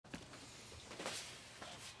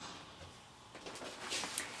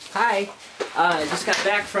Hi, I just got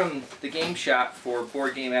back from the game shop for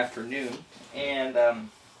Board Game Afternoon, and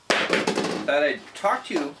thought I'd talk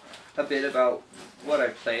to you a bit about what I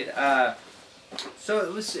played.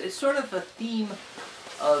 So it's sort of a theme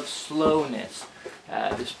of slowness,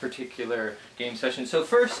 this particular game session. So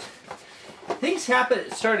first, things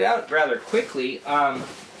started out rather quickly. Let's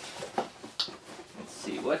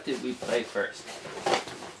see, what did we play first?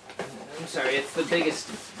 I'm sorry, it's the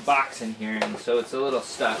biggest box in here, and so it's a little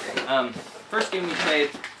stuck. First game we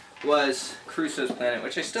played was Crusoe's Planet,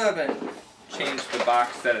 which I still haven't changed the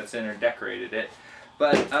box that it's in or decorated it.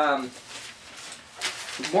 But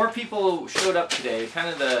more people showed up today.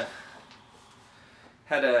 Kind of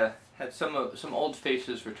had some old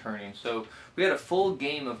faces returning. So we had a full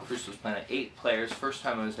game of Crusoe's Planet, 8 players. First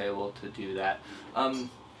time I was able to do that.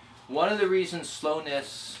 One of the reasons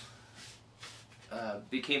slowness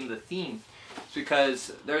became the theme is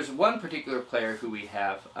because there's one particular player who we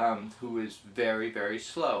have who is very, very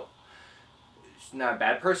slow. She's not a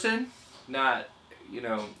bad person, not,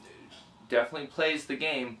 definitely plays the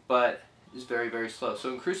game, but is very, very slow. So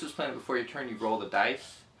in Crusoe's Planet, before your turn, you roll the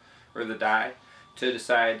dice, or the die, to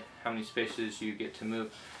decide how many spaces you get to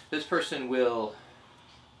move. This person will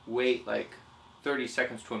wait like 30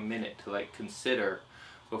 seconds to a minute to consider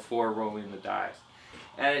before rolling the dice.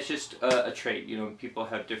 And it's just a trait, people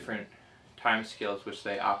have different time scales which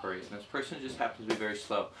they operate, and this person just happens to be very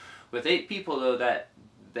slow. With 8 people though, that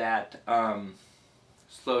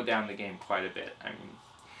slowed down the game quite a bit.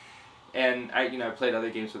 And I played other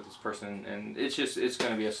games with this person, and it's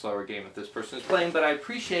going to be a slower game if this person is playing, but I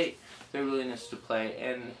appreciate their willingness to play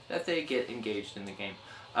and that they get engaged in the game.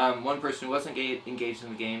 One person who wasn't engaged in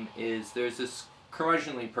the game is, there's this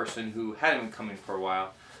curmudgeonly person who hadn't been coming for a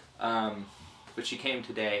while, but she came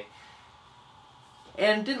today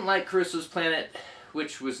and didn't like Crusoe's Planet,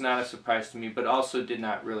 which was not a surprise to me, but also did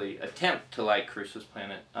not really attempt to like Crusoe's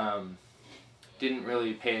Planet. Didn't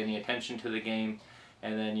really pay any attention to the game,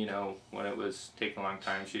 and then, when it was taking a long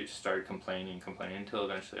time, she just started complaining, until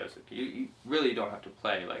eventually I was like, you really don't have to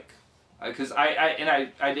play, because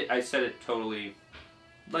I said it totally,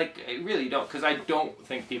 I really don't, because I don't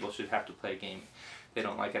think people should have to play a game if they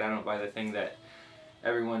don't like it. I don't buy the thing that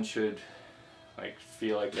everyone should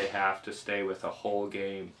feel like they have to stay with a whole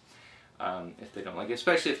game if they don't like it,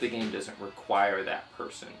 especially if the game doesn't require that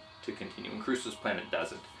person to continue, and Crusoe's Planet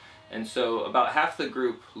doesn't. And so about half the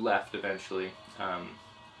group left eventually, I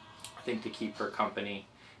think to keep her company,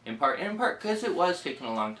 in part because it was taking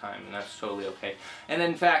a long time, and that's totally okay. And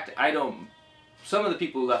in fact, some of the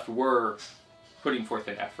people who left were putting forth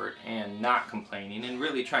an effort and not complaining and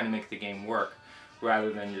really trying to make the game work,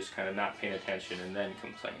 rather than just kind of not paying attention and then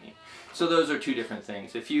complaining. So those are two different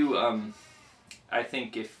things. If you, I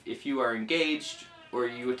think if you are engaged, or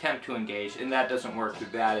you attempt to engage, and that doesn't work,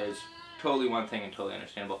 that is totally one thing and totally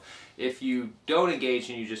understandable. If you don't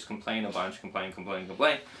engage and you just complain a bunch, complain,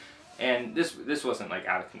 and this wasn't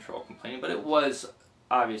out of control complaining, but it was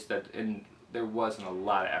obvious that there wasn't a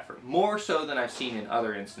lot of effort. More so than I've seen in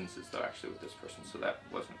other instances though, actually, with this person, so that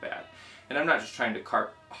wasn't bad. And I'm not just trying to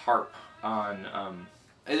harp on,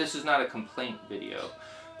 this is not a complaint video,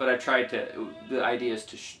 but I tried to, the idea is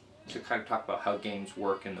to kind of talk about how games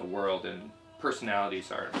work in the world, and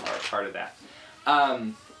personalities are part of that.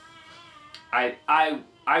 I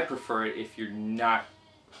prefer it if you're not,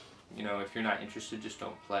 if you're not interested, just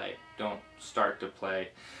don't play. Don't start to play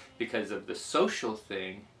because of the social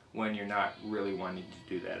thing when you're not really wanting to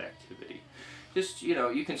do that activity. Just,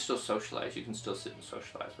 you can still socialize, you can still sit and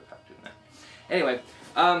socialize without doing that. Anyway,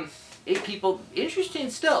 8 people, interesting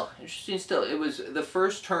still. It was, the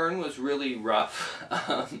first turn was really rough,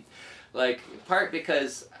 part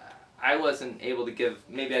because I wasn't able to give,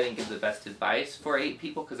 maybe I didn't give the best advice for 8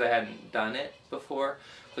 people because I hadn't done it before,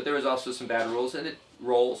 but there was also some bad rolls, and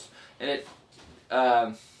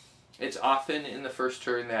it's often in the first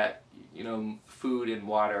turn that, food and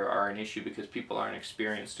water are an issue because people aren't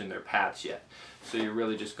experienced in their paths yet. So you're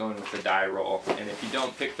really just going with the die roll, and if you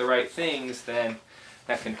don't pick the right things, then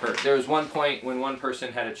that can hurt. There was one point when one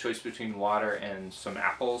person had a choice between water and some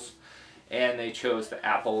apples, and they chose the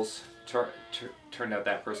apples. Turned out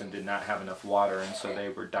that person did not have enough water, and so they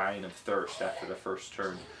were dying of thirst after the first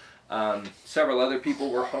turn. Several other people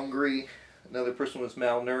were hungry. Another person was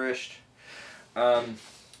malnourished.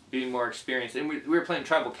 Being more experienced, and we were playing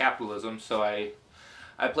tribal capitalism, so I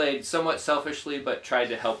played somewhat selfishly, but tried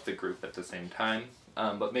to help the group at the same time,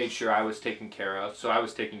 but made sure I was taken care of. So I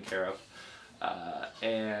was taken care of,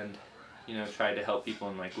 and tried to help people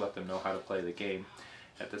and let them know how to play the game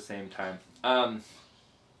at the same time.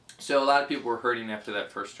 So a lot of people were hurting after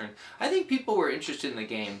that first turn. I think people were interested in the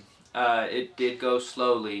game. it did go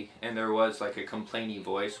slowly, and there was like a complaining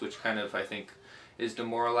voice, which kind of, I think, is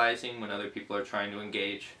demoralizing when other people are trying to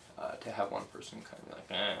engage, to have one person kind of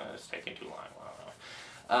be like, it's taking too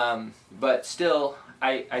long. But still,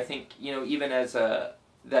 I think, you know, even as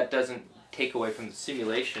that doesn't take away from the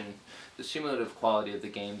simulative quality of the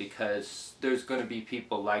game, because there's going to be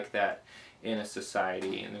people like that in a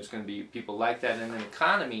society, and there's going to be people like that in an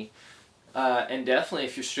economy. And definitely,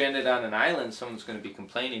 if you're stranded on an island, someone's going to be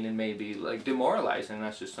complaining and maybe like demoralizing.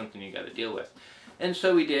 That's just something you got to deal with. And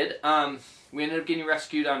so we did. We ended up getting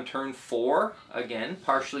rescued on turn 4 again,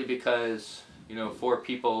 partially because, you know, 4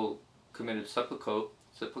 people committed suicide.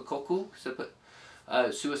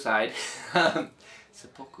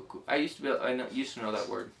 I used to know that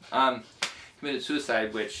word. Committed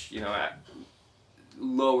suicide, which, you know,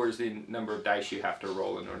 lowers the number of dice you have to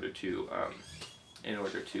roll in order to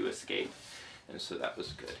escape, and so that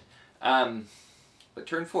was good. But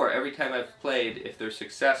turn 4, every time I've played, if they're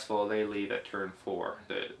successful, they leave at turn 4,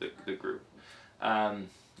 the group,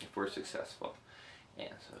 if we're successful. And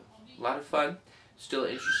so, a lot of fun, still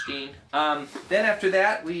interesting. Then after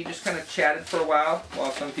that, we just kind of chatted for a while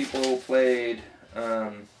some people played,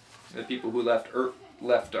 the people who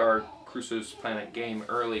left our Crusoe's Planet game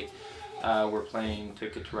early were playing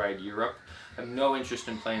Ticket to Ride Europe. I have no interest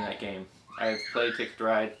in playing that game. I've played Ticket to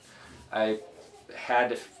Ride.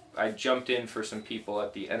 I jumped in for some people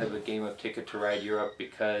at the end of a game of Ticket to Ride Europe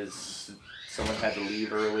because someone had to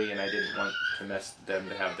leave early and I didn't want them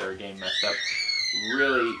to have their game messed up.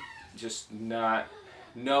 Really, just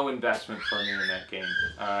no investment for me in that game.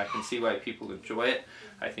 I can see why people enjoy it.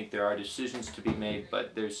 I think there are decisions to be made,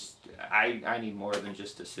 but I need more than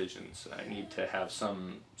just decisions. I need to have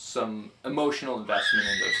some emotional investment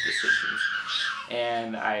in those decisions,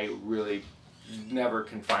 and I really never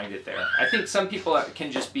can find it there. I think some people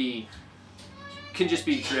can just be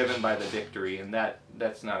driven by the victory, and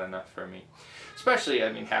that's not enough for me. Especially,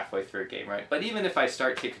 I mean, halfway through a game, right? But even if I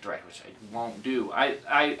start Ticket to Ride, which I won't do,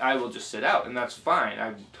 I will just sit out, and that's fine.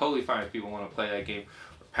 I'm totally fine if people want to play that game,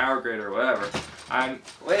 or Power Grid, or whatever. I'm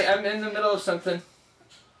in the middle of something.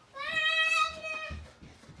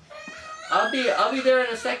 I'll be there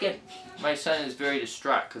in a second. My son is very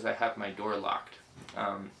distraught because I have my door locked.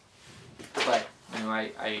 But you know,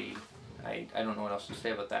 I don't know what else to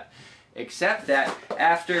say about that, except that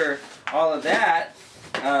after all of that,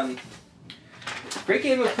 great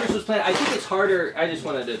game of Crusoe's Planet. I think it's harder. I just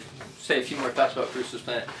wanted to say a few more thoughts about Crusoe's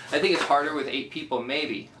Planet. I think it's harder with 8 people,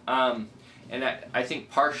 maybe, and I think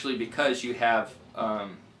partially because you have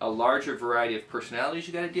a larger variety of personalities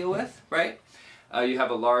you got to deal with, right? You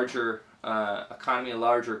have a larger economy, a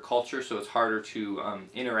larger culture, so it's harder to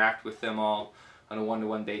interact with them all on a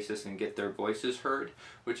one-to-one basis and get their voices heard,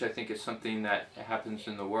 which I think is something that happens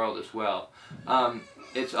in the world as well.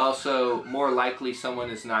 It's also more likely someone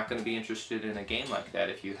is not going to be interested in a game like that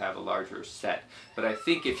if you have a larger set. But I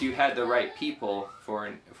think if you had the right people for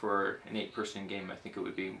an 8-person game, I think it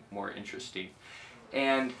would be more interesting.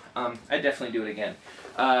 And I'd definitely do it again.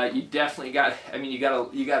 You definitely got. I mean, you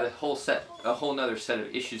got a whole nother set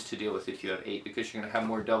of issues to deal with if you have 8, because you're going to have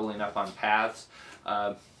more doubling up on paths.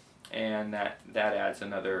 And that adds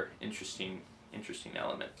another interesting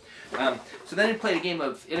element. So then I played a game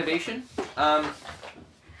of Innovation.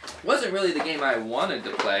 Wasn't really the game I wanted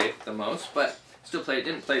to play the most, but still played.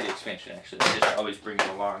 Didn't play the expansion actually. I just always bring them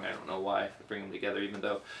along. I don't know why I bring them together, even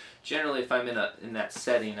though generally if I'm in that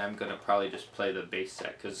setting, I'm gonna probably just play the base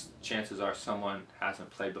set because chances are someone hasn't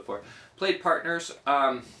played before. Played Partners.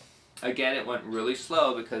 Again, it went really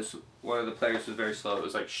slow because one of the players was very slow. It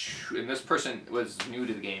was like, shh, and this person was new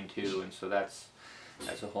to the game too, and so that's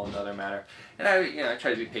a whole other matter. And I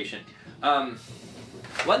try to be patient.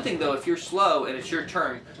 One thing though, if you're slow and it's your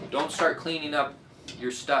turn, don't start cleaning up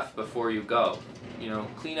your stuff before you go. You know,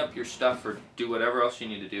 clean up your stuff or do whatever else you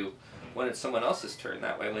need to do when it's someone else's turn.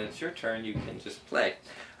 That way, when it's your turn, you can just play.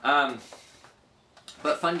 But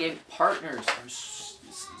fun game. Partners are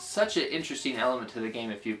such an interesting element to the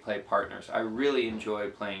game if you play Partners. I really enjoy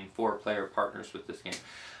playing 4-player Partners with this game.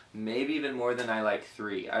 Maybe even more than I like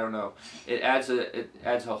 3. I don't know. It adds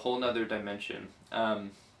a whole nother dimension.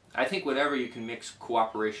 I think whenever you can mix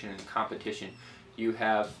cooperation and competition, you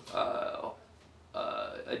have a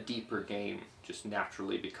deeper game just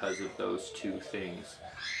naturally because of those two things.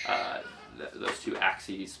 Those two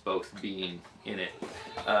axes both being in it.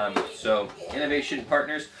 So, Innovation,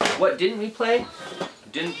 Partners. What didn't we play?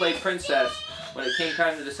 Didn't play Princess. When it came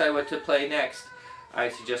time to decide what to play next, I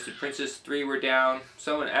suggested Princess. 3 were down.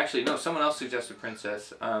 Someone else suggested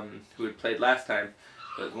Princess, who had played last time,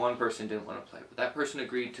 but one person didn't want to play. But that person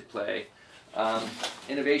agreed to play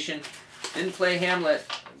Innovation. Didn't play Hamlet.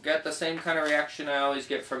 get the same kind of reaction I always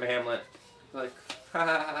get from Hamlet, like ha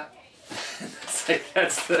ha ha. It's like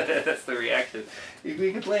that's the reaction.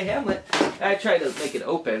 We could play Hamlet. I tried to make it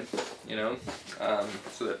open, you know,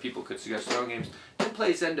 so that people could suggest their own games. Didn't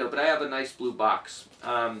play Zendo, but I have a nice blue box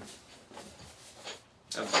of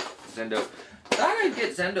Zendo. Thought I'd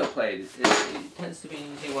get Zendo played. It tends to be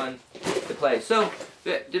an easy one to play. So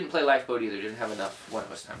didn't play Lifeboat either. Didn't have enough one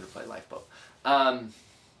of us time to play Lifeboat.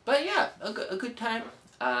 But yeah, a good time.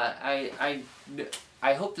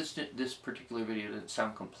 I hope this particular video didn't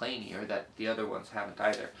sound complainy, or that the other ones haven't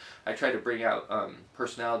either. I try to bring out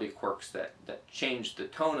personality quirks that change the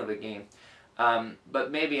tone of the game, but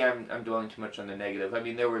maybe I'm dwelling too much on the negative. I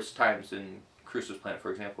mean, there was times in Crusoe's Planet, for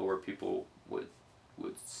example, where people would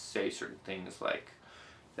say certain things like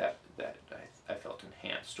that I felt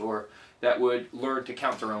enhanced, or that would learn to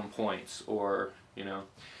count their own points, or you know,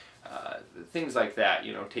 things like that.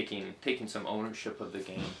 You know, taking some ownership of the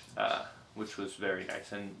game. Which was very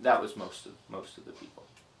nice, and that was most of the people.